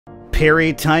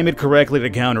parry, time it correctly to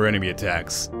counter enemy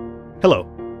attacks. Hello.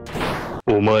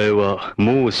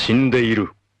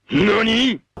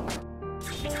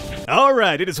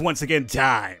 Alright, it is once again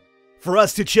time for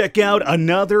us to check out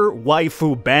another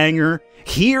waifu banger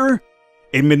here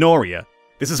in Minoria.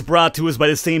 This is brought to us by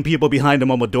the same people behind the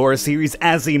Momodora series.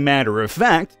 As a matter of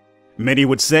fact, many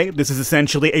would say this is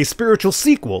essentially a spiritual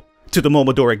sequel to the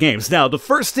Momodora games. Now, the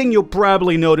first thing you'll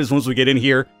probably notice once we get in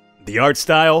here, the art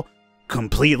style,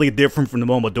 completely different from the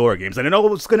Momodora games. I don't know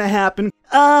what's gonna happen.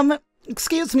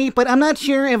 Excuse me, but I'm not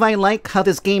sure if I like how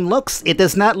this game looks. It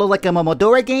does not look like a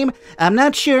Momodora game. I'm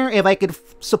not sure if I could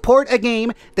support a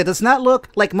game that does not look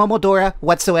like Momodora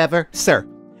whatsoever, sir.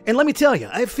 And let me tell you,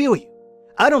 I feel you.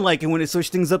 I don't like it when they switch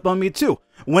things up on me too.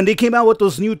 When they came out with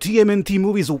those new TMNT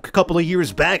movies a couple of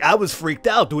years back, I was freaked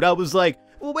out, dude. I was like,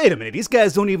 well, wait a minute, these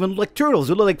guys don't even look like turtles.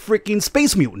 They look like freaking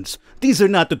space mutants. These are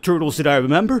not the turtles that I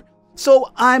remember.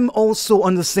 So I'm also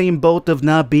on the same boat of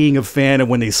not being a fan of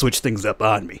when they switch things up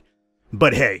on me.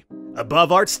 But hey,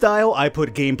 above art style, I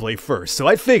put gameplay first, so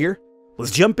I figure,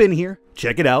 let's jump in here,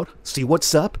 check it out, see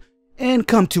what's up, and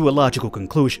come to a logical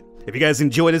conclusion. If you guys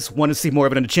enjoy this, want to see more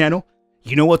of it on the channel,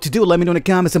 you know what to do, let me know in the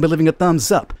comments and by leaving a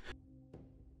thumbs up.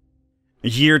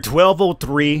 Year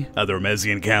 1203 of the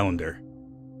Remesian calendar.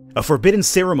 A forbidden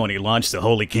ceremony launched the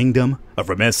Holy Kingdom of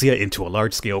Remesia into a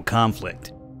large-scale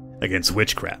conflict against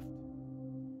witchcraft.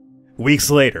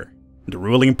 Weeks later, the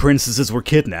ruling princesses were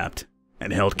kidnapped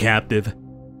and held captive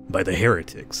by the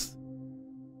heretics.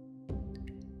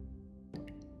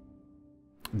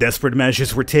 Desperate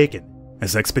measures were taken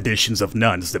as expeditions of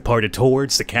nuns departed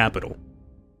towards the capital.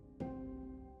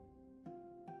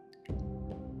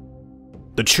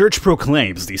 The church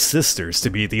proclaims these sisters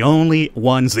to be the only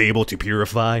ones able to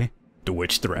purify the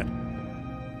witch threat.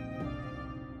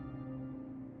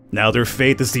 Now their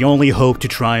faith is the only hope to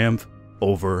triumph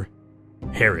over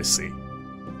heresy.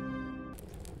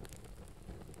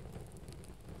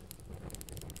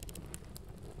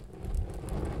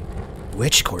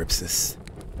 Witch corpses.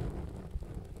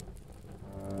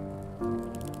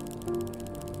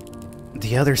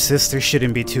 The other sisters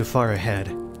shouldn't be too far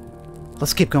ahead.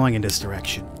 Let's keep going in this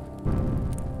direction.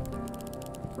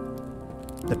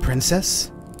 The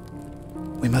princess?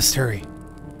 We must hurry.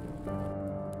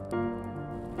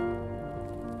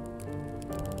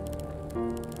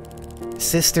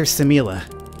 Sister Samila,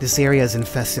 this area is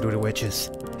infested with witches.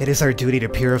 It is our duty to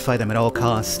purify them at all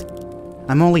costs.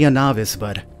 I'm only a novice,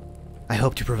 but I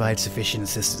hope to provide sufficient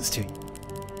assistance to you.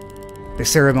 The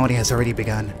ceremony has already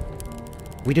begun.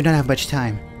 We do not have much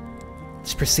time.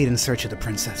 Let's proceed in search of the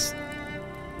princess.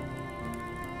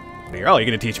 Oh, you're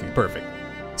gonna teach me. Perfect.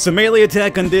 So melee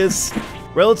attack on this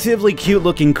relatively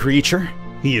cute-looking creature.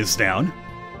 He is down.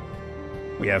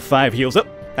 We have 5 heals. Oh,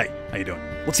 hey, how you doing?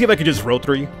 Let's see if I can just roll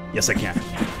through you. Yes, I can.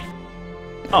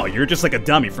 Oh, you're just like a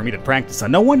dummy for me to practice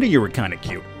on. No wonder you were kind of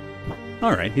cute.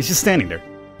 Alright, he's just standing there.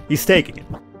 He's taking it.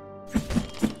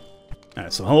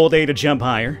 Alright, so hold A to jump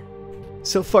higher.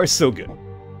 So far, so good.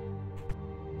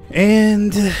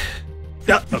 And...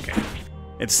 oh, okay.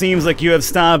 It seems like you have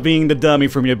stopped being the dummy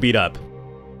for me to beat up.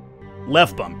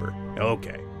 Left bumper.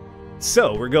 Okay.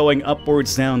 So, we're going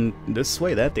upwards down this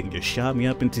way. That thing just shot me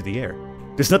up into the air.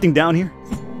 There's nothing down here?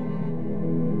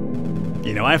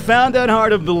 You know, I found that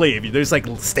hard to believe. There's like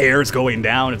stairs going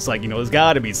down. It's like, you know, there's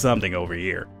gotta be something over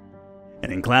here.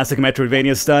 And in classic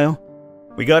Metroidvania style,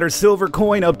 we got our silver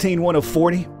coin, obtained 1 of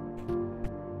 40.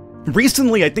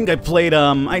 Recently, I think I played,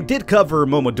 I did cover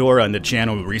Momodora on the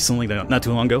channel recently, not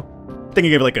too long ago. I think I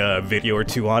gave like a video or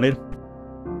 2 on it.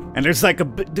 And there's like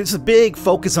there's a big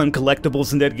focus on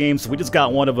collectibles in that game, so we just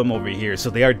got one of them over here, so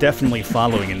they are definitely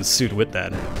following in suit with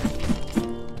that.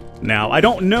 Now, I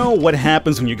don't know what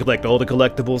happens when you collect all the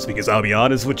collectibles, because I'll be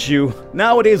honest with you,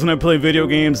 nowadays when I play video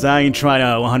games, I ain't trying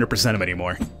to 100% them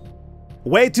anymore.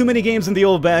 Way too many games in the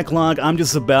old backlog. I'm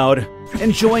just about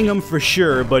enjoying them for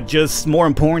sure, but just more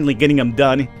importantly getting them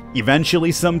done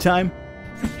eventually sometime.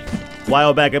 A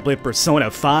while back I played Persona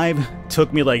 5.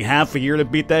 Took me like half a year to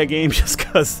beat that game just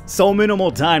cause so minimal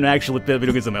time to actually play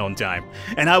video games on my own time.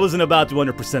 And I wasn't about to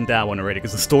 100% that one already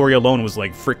because the story alone was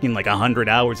like freaking like 100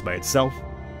 hours by itself.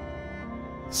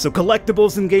 So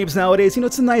collectibles in games nowadays, you know,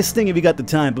 it's a nice thing if you got the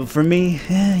time, but for me,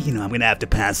 you know, I'm gonna have to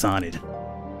pass on it.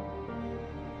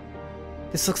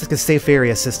 This looks like a safe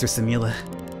area, Sister Samila.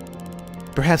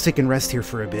 Perhaps we can rest here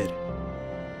for a bit.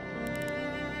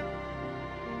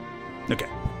 Okay,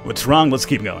 what's wrong? Let's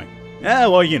keep going.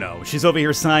 Well, you know, she's over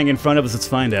here sighing in front of us, let's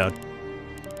find out.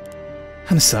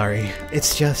 I'm sorry,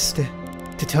 it's just...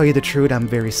 to tell you the truth, I'm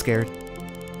very scared.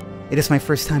 It is my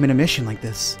first time in a mission like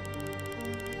this.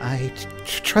 I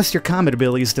trust your combat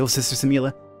abilities still, Sister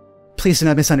Samila. Please do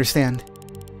not misunderstand.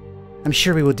 I'm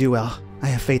sure we will do well. I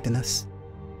have faith in us.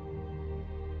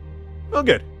 Well,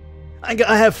 good.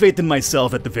 I have faith in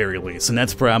myself at the very least, and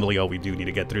that's probably all we do need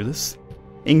to get through this.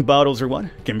 Ink bottles or what?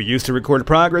 Can be used to record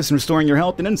progress and restoring your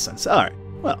health and incense. Alright,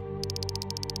 well.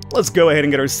 Let's go ahead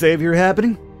and get our save here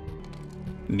happening.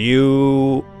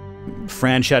 New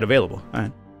Fran chat available.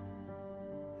 Alright.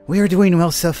 We are doing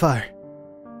well so far.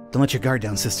 Don't let your guard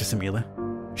down, Sister Samila.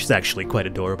 She's actually quite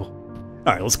adorable.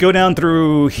 Alright, let's go down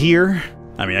through here.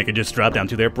 I mean, I could just drop down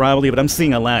to there probably, but I'm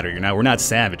seeing a ladder. You know, we're not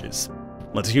savages.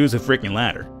 Let's use a freaking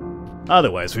ladder.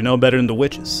 Otherwise, we know better than the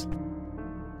witches.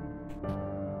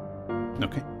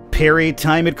 Okay. Parry,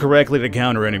 time it correctly to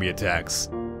counter enemy attacks.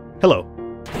 Hello.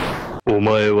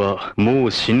 NANI?!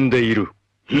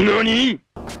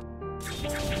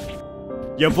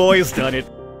 Your boy's done it.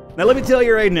 Now let me tell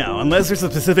you right now, unless there's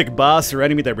a specific boss or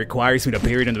enemy that requires me to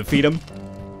parry and defeat him,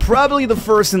 probably the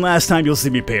first and last time you'll see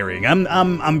me parrying.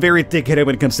 I'm very thick-headed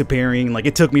when it comes to parrying. Like,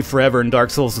 it took me forever in Dark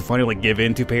Souls to finally give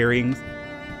in to parrying.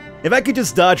 If I could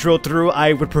just dodge roll through,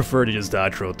 I would prefer to just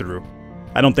dodge roll through.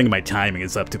 I don't think my timing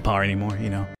is up to par anymore, you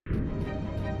know.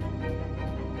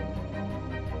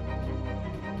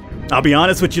 I'll be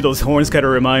honest with you, those horns kind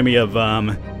of remind me of,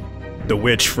 the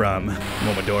witch from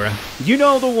Momodora. You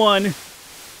know the one.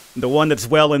 The one that's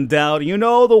well endowed. You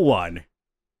know the one.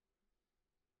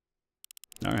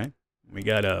 Alright. We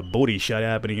got a booty shot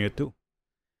happening here, too.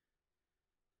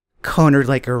 Cornered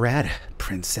like a rat,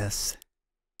 princess.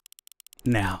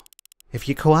 Now, if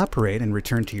you cooperate and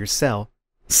return to your cell,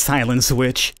 silence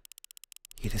witch,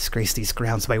 you disgrace these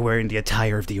grounds by wearing the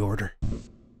attire of the Order.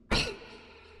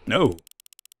 No.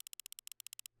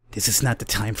 This is not the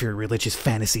time for your religious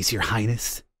fantasies, your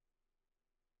highness.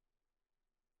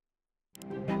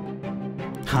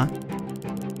 Huh?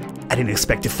 I didn't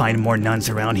expect to find more nuns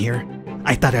around here.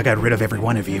 I thought I got rid of every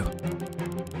one of you.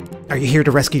 Are you here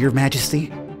to rescue your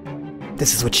majesty?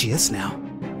 This is what she is now.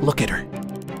 Look at her.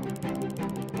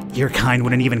 Your kind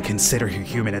wouldn't even consider her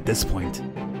human at this point.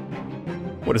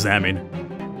 What does that mean?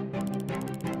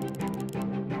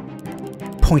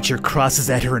 Point your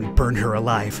crosses at her and burn her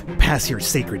alive. Pass your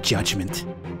sacred judgment.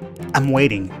 I'm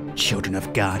waiting, children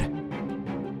of God.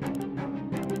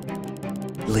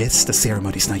 Liz, the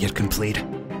ceremony's not yet complete.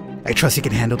 I trust you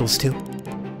can handle those two.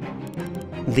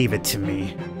 Leave it to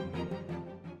me.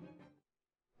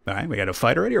 Alright, we got a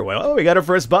fight already or what? Oh, we got our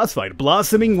first boss fight.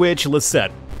 Blossoming Witch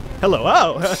Lisette. Hello.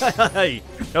 Oh, hey.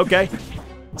 Okay.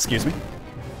 Excuse me.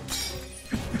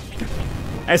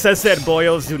 As I said,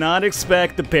 boyos, do not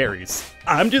expect the parries.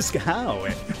 I'm just... How?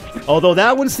 Although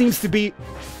that one seems to be...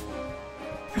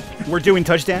 We're doing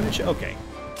touch damage? Okay.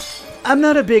 I'm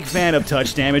not a big fan of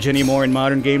touch damage anymore in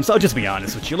modern games, I'll just be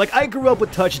honest with you. Like, I grew up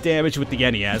with touch damage with the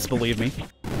NES, believe me.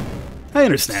 I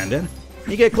understand it.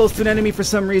 You get close to an enemy for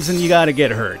some reason, you gotta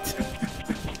get hurt.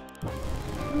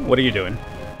 What are you doing?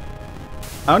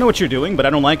 I don't know what you're doing, but I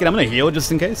don't like it. I'm gonna heal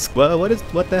just in case. Well,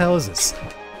 what the hell is this?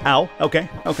 Ow. Okay,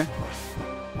 okay.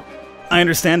 I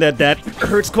understand that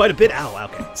hurts quite a bit. Ow,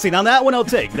 okay. See, now that one I'll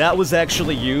take. That was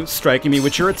actually you striking me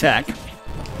with your attack.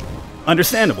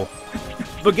 Understandable.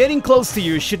 But getting close to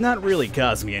you should not really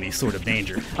cause me any sort of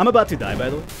danger. I'm about to die, by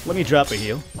the way. Let me drop a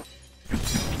heal.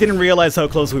 Didn't realize how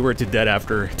close we were to death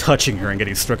after touching her and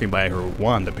getting struck by her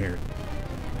wand, apparently.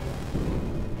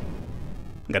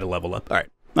 Gotta level up. Alright,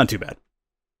 not too bad.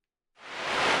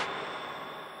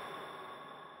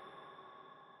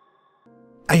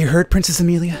 Are you hurt, Princess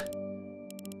Amelia?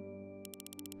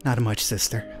 Not much,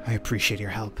 sister. I appreciate your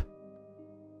help.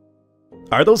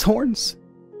 Are those horns?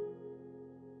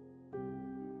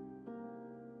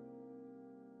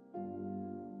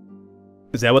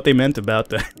 Is that what they meant about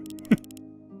the...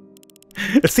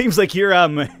 It seems like you're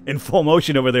in full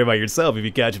motion over there by yourself, if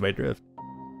you catch my drift.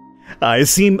 I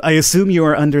assume you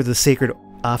are under the Sacred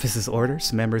Office's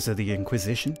orders, members of the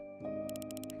Inquisition?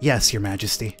 Yes, your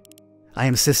majesty. I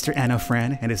am Sister Anna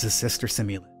Fran, and is his sister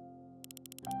Samila.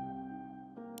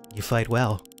 You fight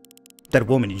well. That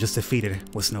woman you just defeated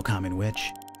was no common witch.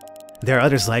 There are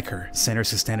others like her,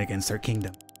 sinners who stand against our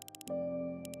kingdom.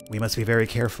 We must be very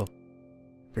careful.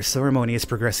 Their ceremony is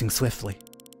progressing swiftly.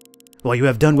 While you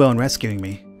have done well in rescuing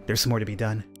me, there's more to be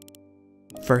done.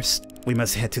 First, we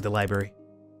must head to the library.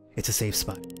 It's a safe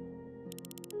spot.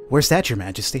 Where's that, your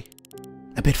majesty?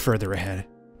 A bit further ahead,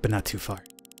 but not too far.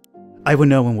 I will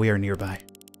know when we are nearby.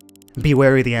 Be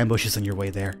wary of the ambushes on your way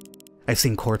there. I've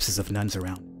seen corpses of nuns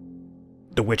around.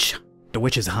 The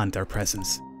witches hunt our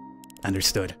presence.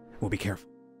 Understood. We'll be careful.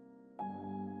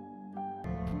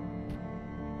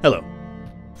 Hello.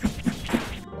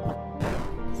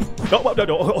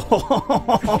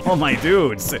 Oh, my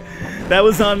dudes. That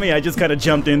was on me. I just kind of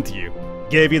jumped into you.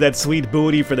 Gave you that sweet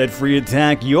booty for that free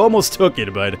attack. You almost took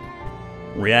it, but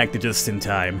reacted just in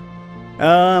time.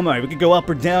 Alright, we could go up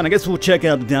or down. I guess we'll check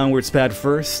out the downwards path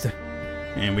first.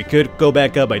 And we could go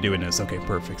back up by doing this. Okay,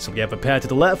 perfect. So we have a path to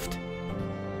the left.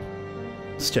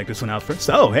 Let's check this one out first.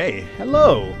 Oh, hey.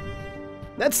 Hello.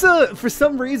 That's, for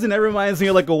some reason, that reminds me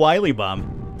of like a Wily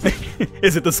bomb.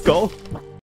 Is it the skull?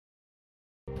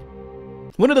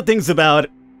 One of the things about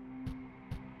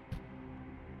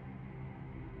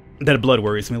that blood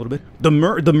worries me a little bit.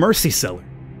 The Mercy Cellar.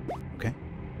 Okay.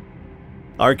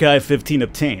 Archive 15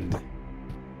 obtained.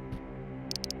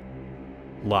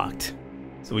 Locked.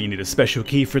 So we need a special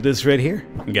key for this right here.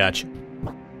 Gotcha.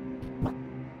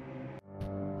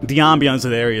 The ambiance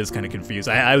of the area is kind of confused.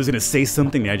 I was gonna say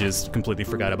something, I just completely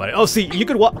forgot about it. Oh, see, you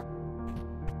could walk.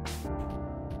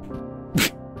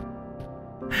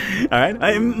 Alright,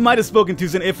 I might have spoken too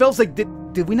soon. It felt like,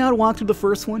 did we not walk through the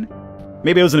first one?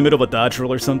 Maybe I was in the middle of a dodge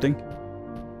roll or something.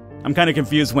 I'm kind of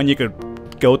confused when you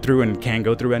could go through and can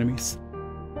go through enemies.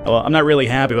 Well, I'm not really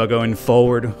happy about going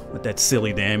forward with that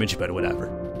silly damage, but whatever.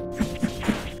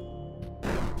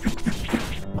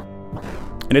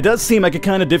 And it does seem I could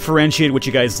kind of differentiate what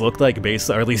you guys look like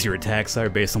based, or at least your attacks are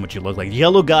based on what you look like.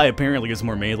 Yellow guy apparently is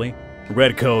more melee.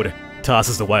 Red code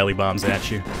tosses the wily bombs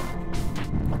at you.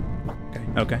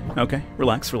 Okay.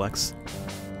 Relax.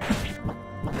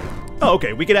 Oh,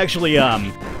 okay, we could actually,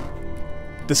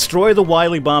 destroy the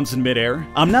wily bombs in midair.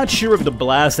 I'm not sure if the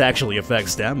blast actually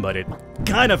affects them, but it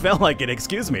kind of felt like it.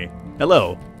 Excuse me.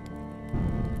 Hello.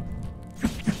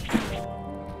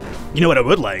 You know what I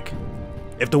would like?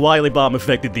 If the wily bomb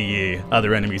affected the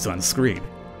other enemies on screen.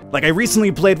 Like, I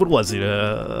recently played, what was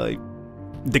it,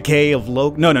 Decay of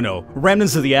No,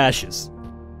 Remnants of the Ashes.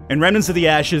 In Remnants of the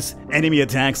Ashes, enemy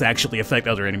attacks actually affect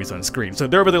other enemies on screen. So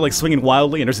if they're over there, like, swinging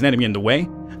wildly and there's an enemy in the way,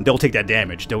 they'll take that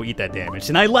damage, they'll eat that damage.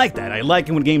 And I like that, I like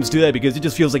it when games do that because it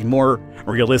just feels like more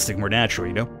realistic, more natural,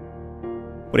 you know?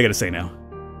 What do you gotta say now?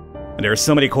 And there are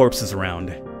so many corpses around.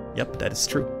 Yep, that is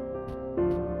true.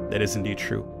 That is indeed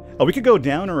true. Oh, we could go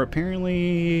down or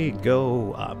apparently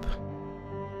go up.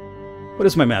 What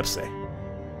does my map say?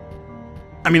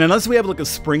 I mean, unless we have like a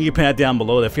springy pad down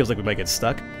below, that feels like we might get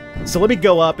stuck. So let me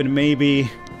go up and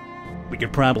maybe we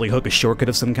could probably hook a shortcut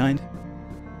of some kind.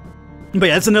 But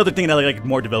yeah, that's another thing that I like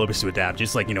more developers to adapt.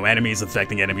 Just like, you know, enemies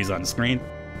affecting enemies on screen.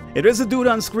 If there's a dude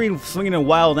on screen swinging a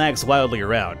wild axe wildly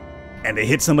around, and they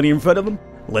hit somebody in front of them,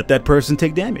 let that person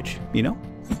take damage, you know?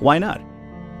 Why not?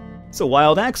 It's a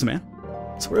wild axe, man.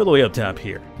 So we're all the way up top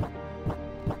here.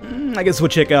 I guess we'll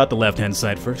check out the left-hand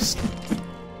side first.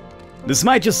 This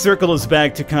might just circle us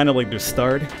back to kind of like the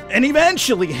start. And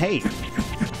eventually, hey!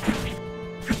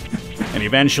 And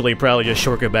eventually probably just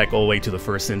shortcut back all the way to the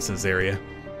first instance area.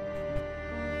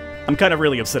 I'm kind of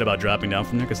really upset about dropping down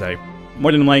from there, because I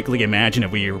more than likely imagine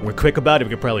if we were quick about it, we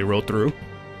could probably roll through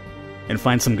and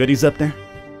find some goodies up there.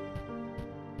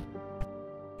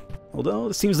 Although,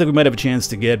 it seems like we might have a chance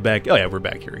to get back. Oh yeah, we're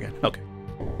back here again. Okay.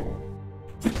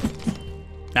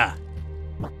 Ah.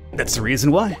 That's the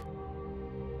reason why.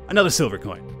 Another silver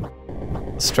coin.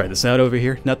 Let's try this out over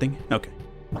here. Nothing? Okay.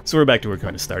 So we're back to where we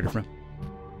kind of started from.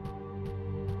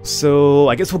 So,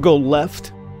 I guess we'll go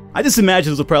left. I just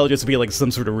imagine this will probably just be like some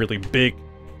sort of really big...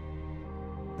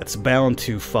 that's bound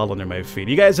to fall under my feet.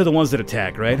 You guys are the ones that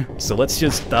attack, right? So let's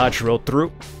just dodge roll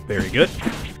through. Very good.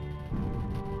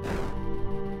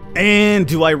 And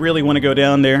do I really want to go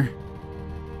down there?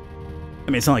 I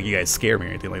mean, it's not like you guys scare me or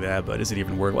anything like that, but does it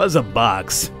even work? Well, it's a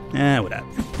box. Whatever.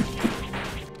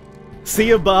 See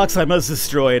a box I must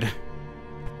destroyed.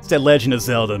 It's that Legend of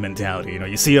Zelda mentality, you know,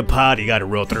 you see a pot, you gotta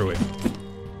roll through it.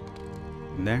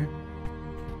 In there?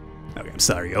 Okay, I'm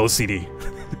sorry, OCD.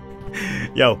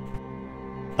 Yo.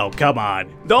 Oh, come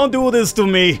on. Don't do this to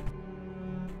me!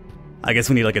 I guess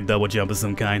we need like a double jump of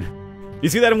some kind. You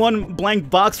see that one blank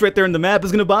box right there in the map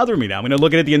is gonna bother me now. I'm gonna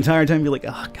look at it the entire time and be like,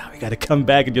 oh god, we gotta come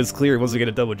back and just clear it once we get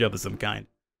a double jump of some kind.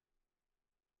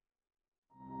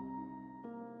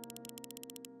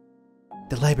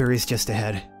 The library is just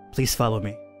ahead. Please follow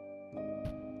me.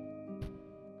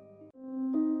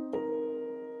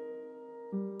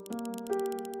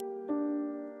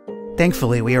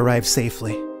 Thankfully, we arrived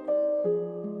safely.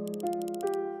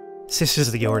 Sisters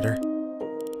of the Order.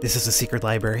 This is the secret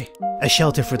library, a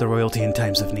shelter for the royalty in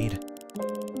times of need.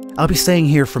 I'll be staying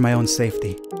here for my own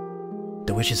safety.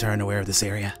 The witches are unaware of this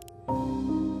area.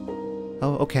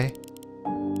 Oh, okay.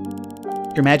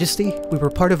 Your Majesty, we were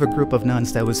part of a group of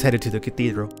nuns that was headed to the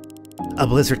cathedral. A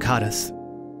blizzard caught us,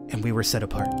 and we were set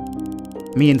apart.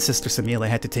 Me and Sister Samila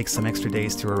had to take some extra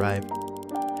days to arrive.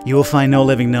 You will find no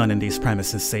living nun in these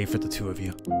premises save for the two of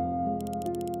you.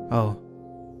 Oh,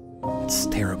 it's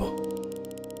terrible.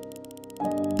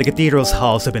 The cathedral's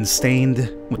halls have been stained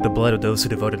with the blood of those who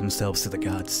devoted themselves to the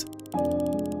gods.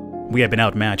 We have been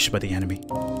outmatched by the enemy.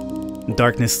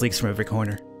 Darkness leaks from every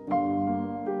corner.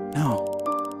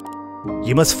 No.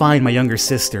 You must find my younger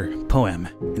sister, Poem,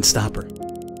 and stop her.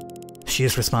 She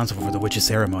is responsible for the witch's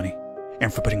ceremony,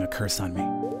 and for putting a curse on me.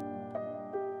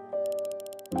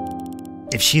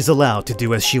 If she's allowed to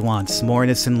do as she wants, more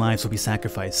innocent lives will be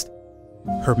sacrificed.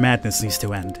 Her madness needs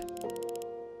to end.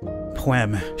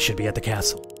 Poem should be at the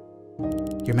castle.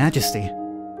 Your Majesty,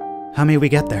 how may we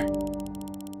get there?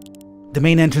 The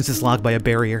main entrance is locked by a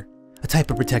barrier, a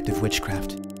type of protective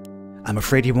witchcraft. I'm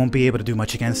afraid you won't be able to do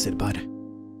much against it, bud.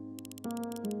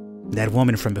 That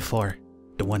woman from before,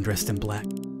 the one dressed in black.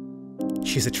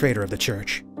 She's a traitor of the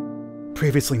church,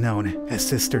 previously known as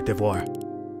Sister Devoir.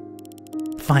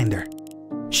 Find her.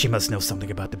 She must know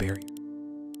something about the barrier.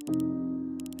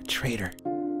 A traitor.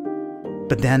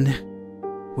 But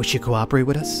then, would she cooperate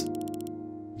with us?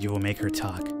 You will make her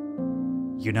talk.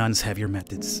 You nuns have your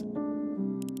methods.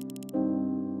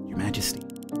 Your Majesty.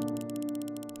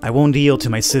 I won't yield to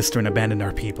my sister and abandon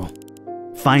our people.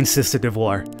 Find Sister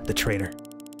Devoir, the traitor.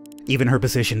 Even her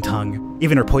poisonous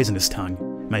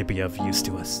tongue, might be of use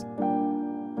to us.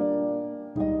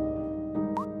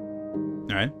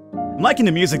 Alright. I'm liking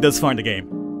the music thus far in the game.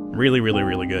 Really, really,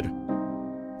 really good.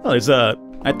 Oh, there's I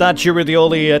thought we were the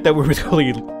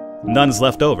only nuns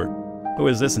left over. Who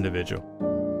is this individual?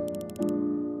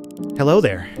 Hello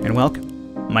there, and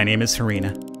welcome. My name is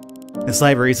Harina. This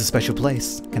library is a special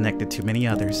place, connected to many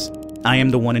others. I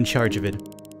am the one in charge of it.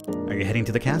 Are you heading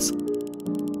to the castle?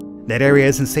 That area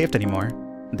isn't safe anymore.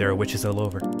 There are witches all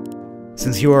over.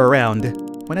 Since you are around,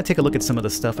 why not take a look at some of the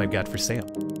stuff I've got for sale?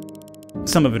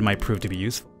 Some of it might prove to be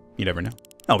useful. You never know.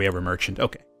 Oh, we have a merchant.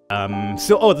 Okay. The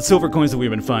silver coins that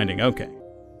we've been finding. Okay.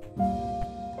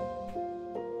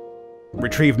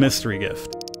 Retrieve mystery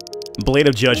gift. Blade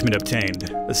of Judgment obtained.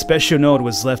 A special note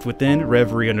was left within.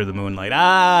 Reverie under the moonlight.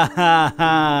 Ah ha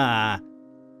ha!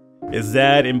 Is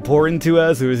that important to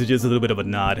us, or is it just a little bit of a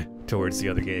nod towards the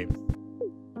other game?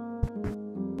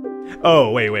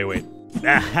 Oh, wait.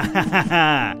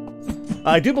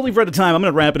 I do believe we're out of time. I'm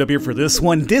gonna wrap it up here for this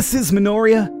one. This is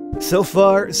Minoria. So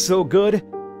far, so good.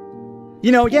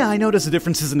 You know, yeah, I notice the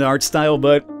differences in the art style,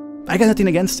 but I got nothing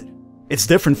against it. It's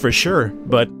different for sure,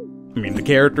 but, I mean, the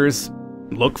characters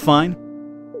look fine.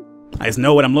 I just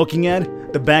know what I'm looking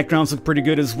at. The backgrounds look pretty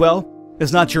good as well.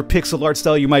 It's not your pixel art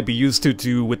style you might be used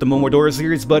to with the Momodora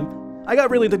series, but I got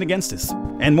really nothing against this.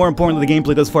 And more importantly, the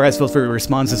gameplay thus far has felt very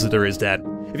responsive, so there is that.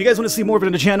 If you guys want to see more of it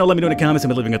on the channel, let me know in the comments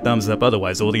and by leaving a thumbs up.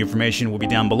 Otherwise, all the information will be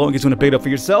down below. In case you want to pick it up for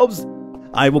yourselves,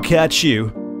 I will catch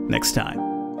you next time.